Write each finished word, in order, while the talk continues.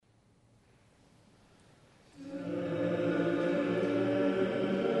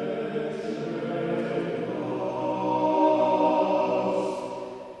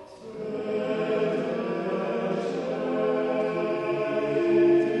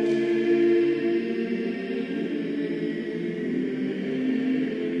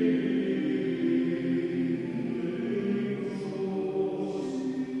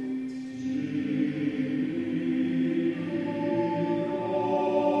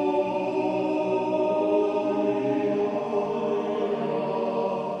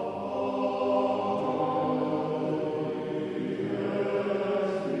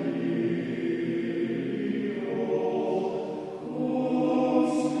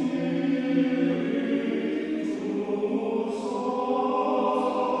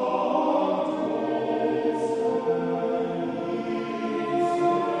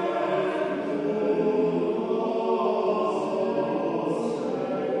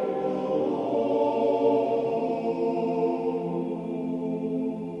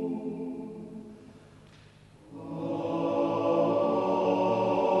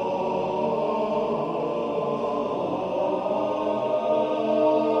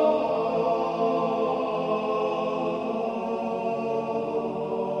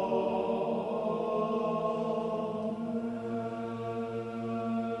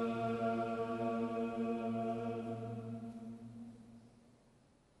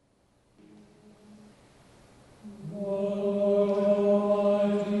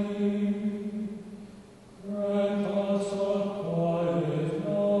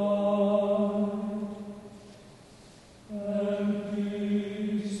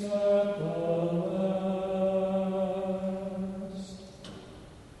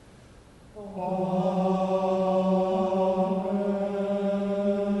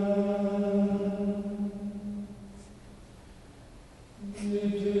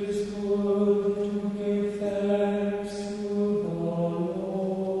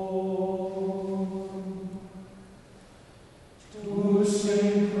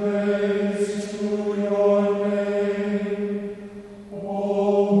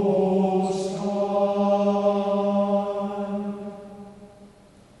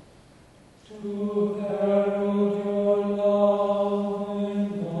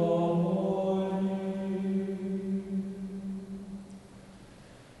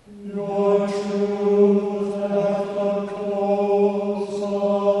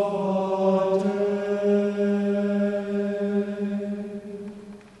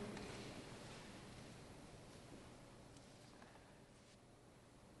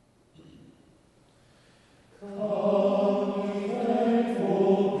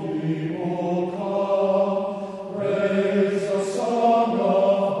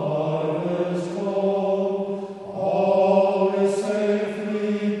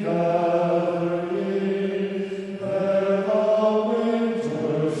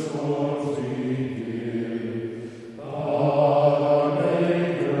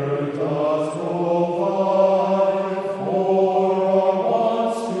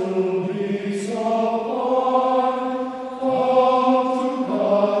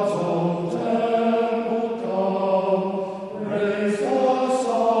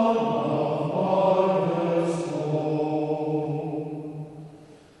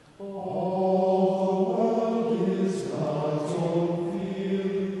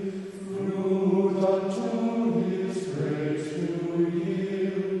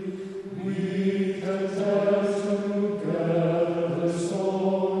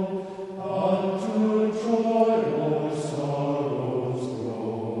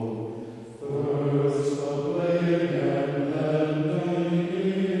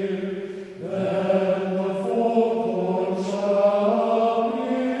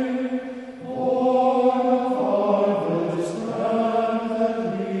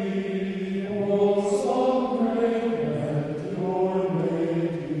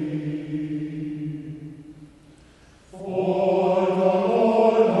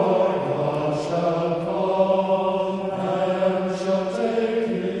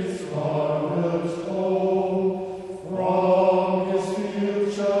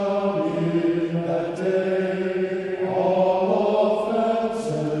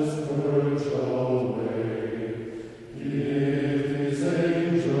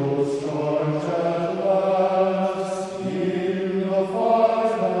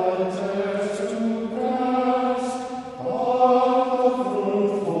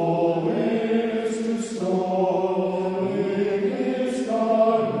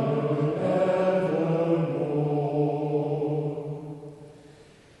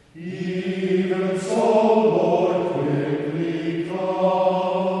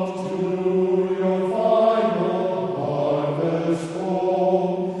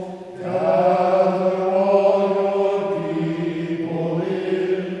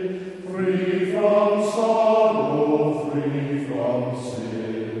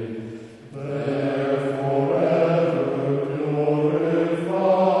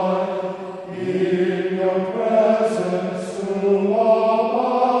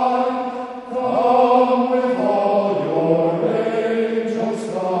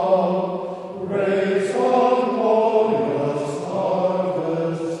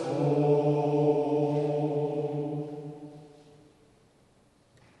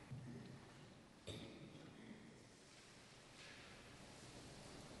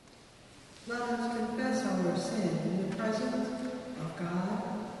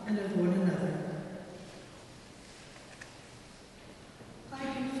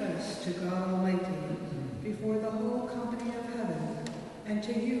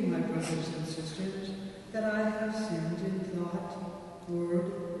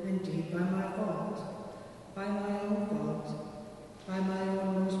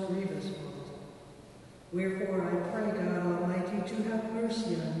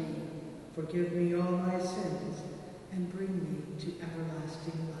Forgive me all my sins, and bring me to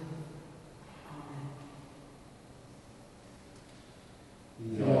everlasting life. Amen.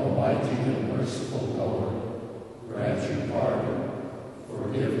 The Almighty and merciful Lord, grant you pardon,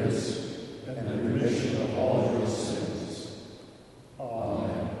 forgiveness, and the remission of all your sins.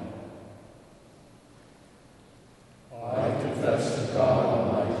 Amen. I confess to God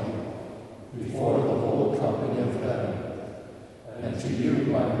Almighty, before the whole company of heaven, and to you,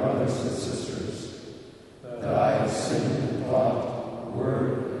 my brothers and sisters, that I have sinned in thought,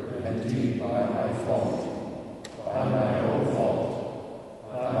 word, and deed by my fault, by my own fault,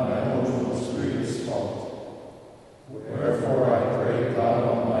 by my own most grievous fault. Wherefore I pray God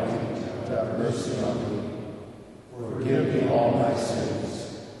Almighty to have mercy on me, forgive me all my sins,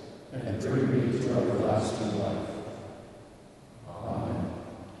 and bring me to everlasting life. Amen.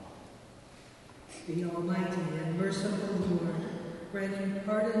 The Almighty and merciful Lord, grant you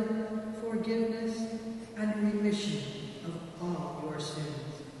pardon, forgiveness, and remission of all your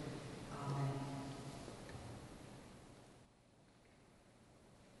sins. Amen.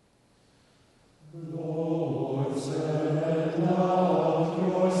 The Lord send out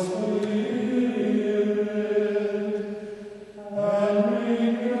your Spirit, and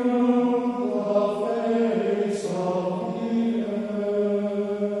renew the face of the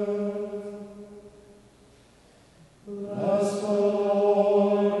earth. Bless the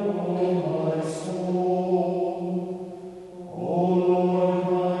Lord, O my soul.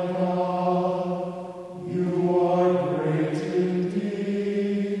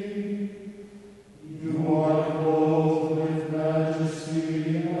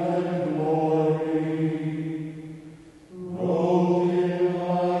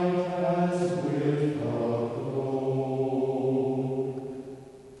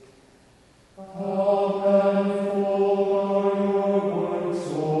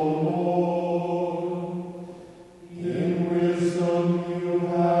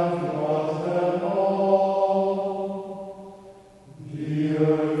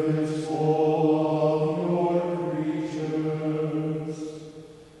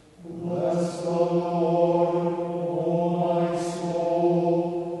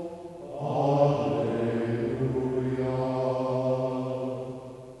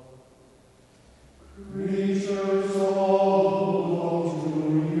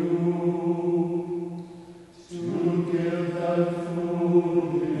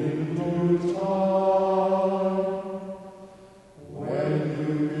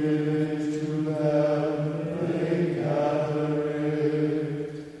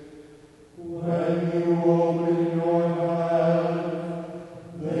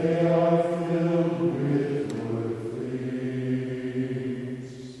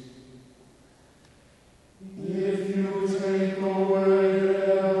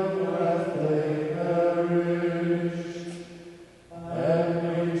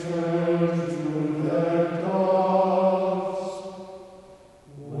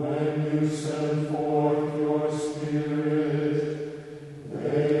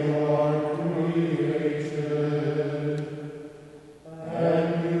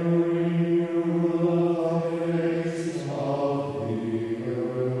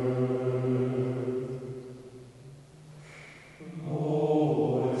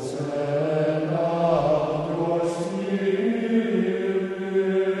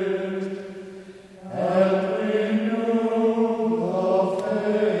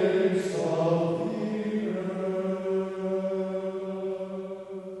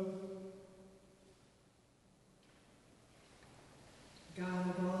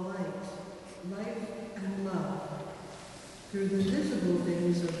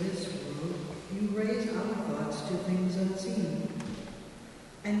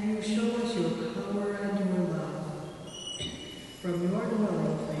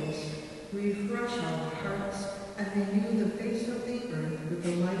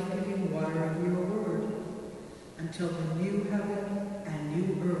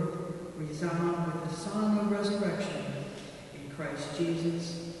 Christ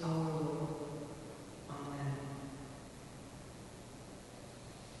Jesus our Lord. Amen.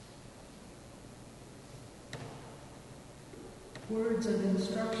 Words of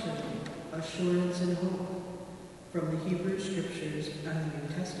instruction, assurance, and hope from the Hebrew Scriptures and the New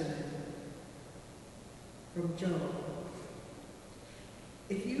Testament. From Job.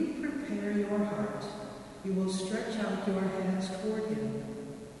 If you prepare your heart, you will stretch out your hands toward him.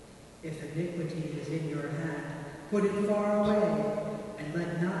 If iniquity is in your hand, put it far away, and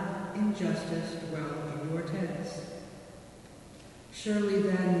let not injustice dwell in your tents. Surely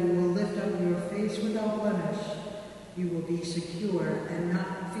then you will lift up your face without blemish. You will be secure and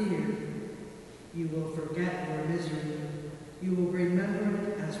not feared. You will forget your misery. You will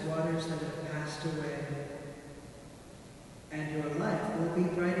remember it as waters that have passed away. And your life will be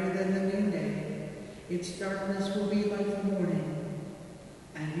brighter than the noonday. Its darkness will be like the morning.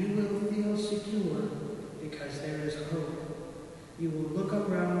 And you will feel secure because there is hope. You will look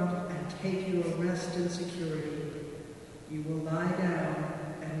around and take your rest in security. You will lie down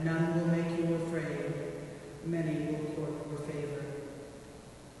and none will make you afraid. Many will court your favor.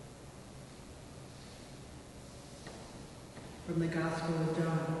 From the Gospel of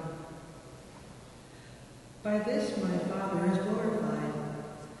John. By this my Father is glorified,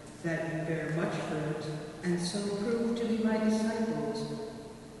 that you bear much fruit, and so prove to be my disciples.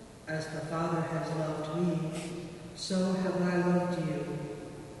 As the Father has loved me, so have I loved you.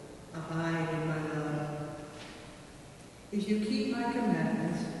 Abide in my love. If you keep my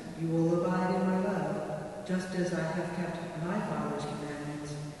commandments, you will abide in my love, just as I have kept my Father's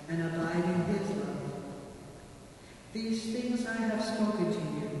commandments and abide in his love. These things I have spoken to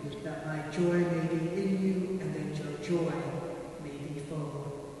you, that my joy may be in you, and that your joy may be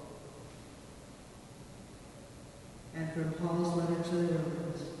full. And from Paul's letter to the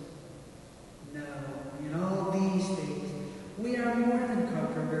Romans. No, in all these things, we are more than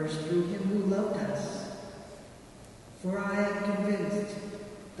conquerors through him who loved us. For I am convinced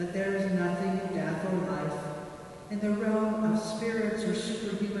that there is nothing in death or life, in the realm of spirits or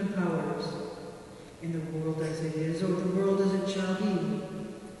superhuman powers, in the world as it is or the world as it shall be,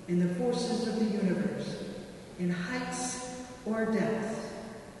 in the forces of the universe, in heights or depths,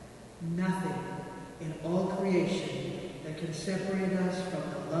 nothing in all creation that can separate us from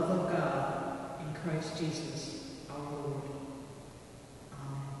the love of God in Christ Jesus our Lord.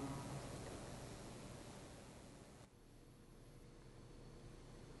 Amen.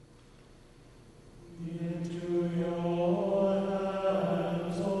 Into your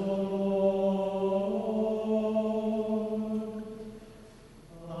hands, O Lord,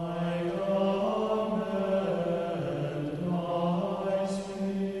 I commend my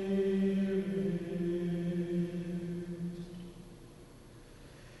spirit.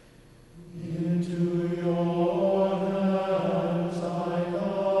 Into your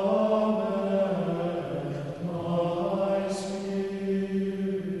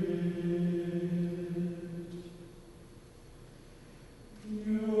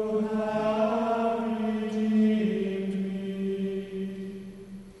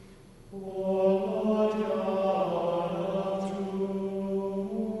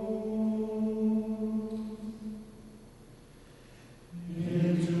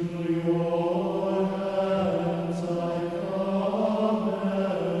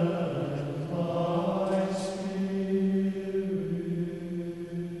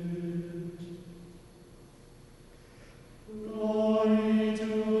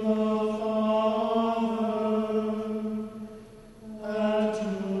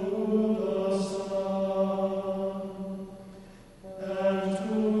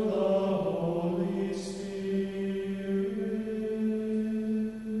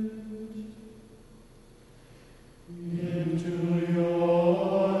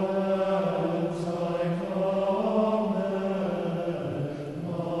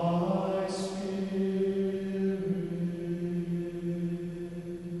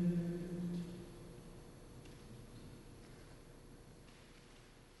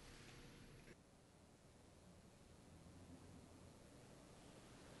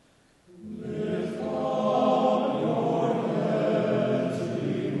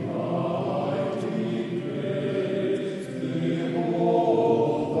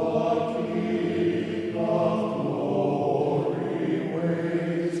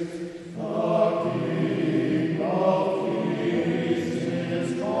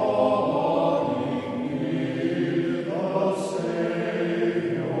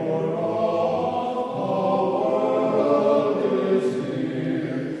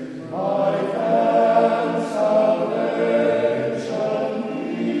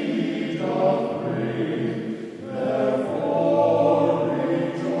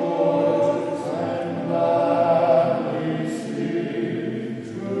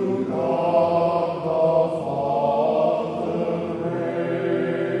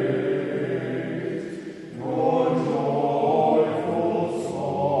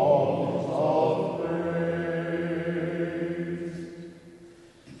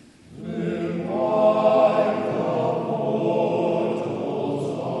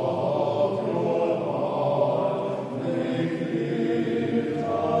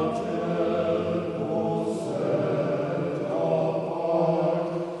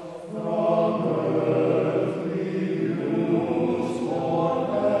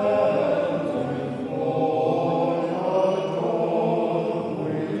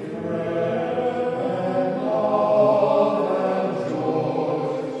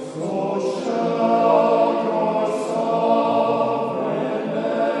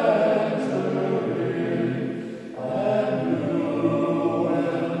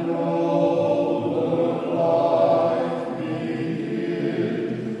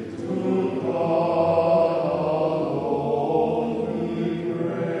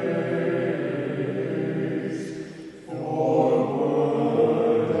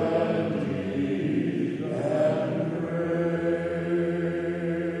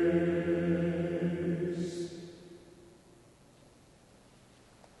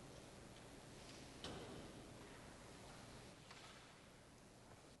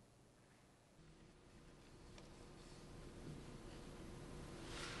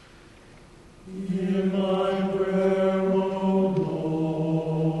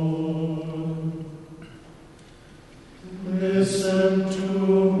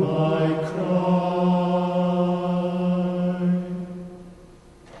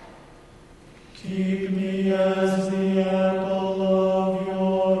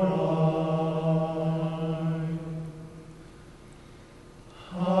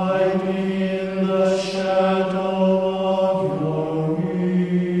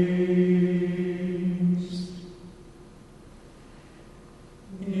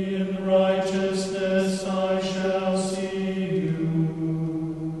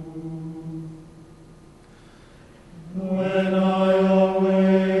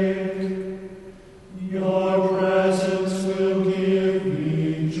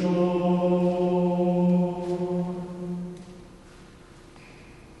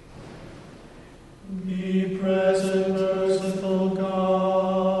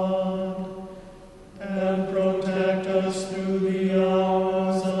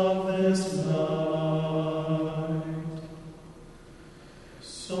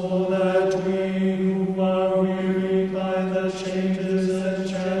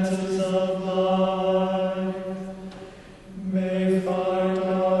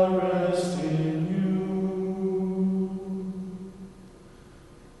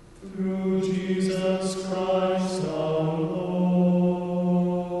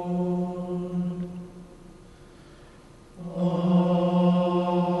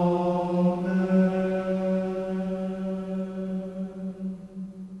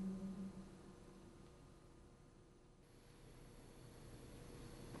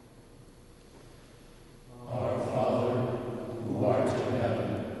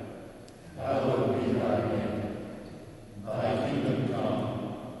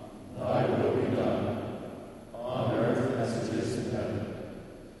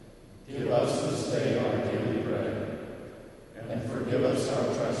us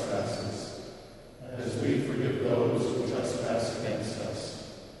our trespasses,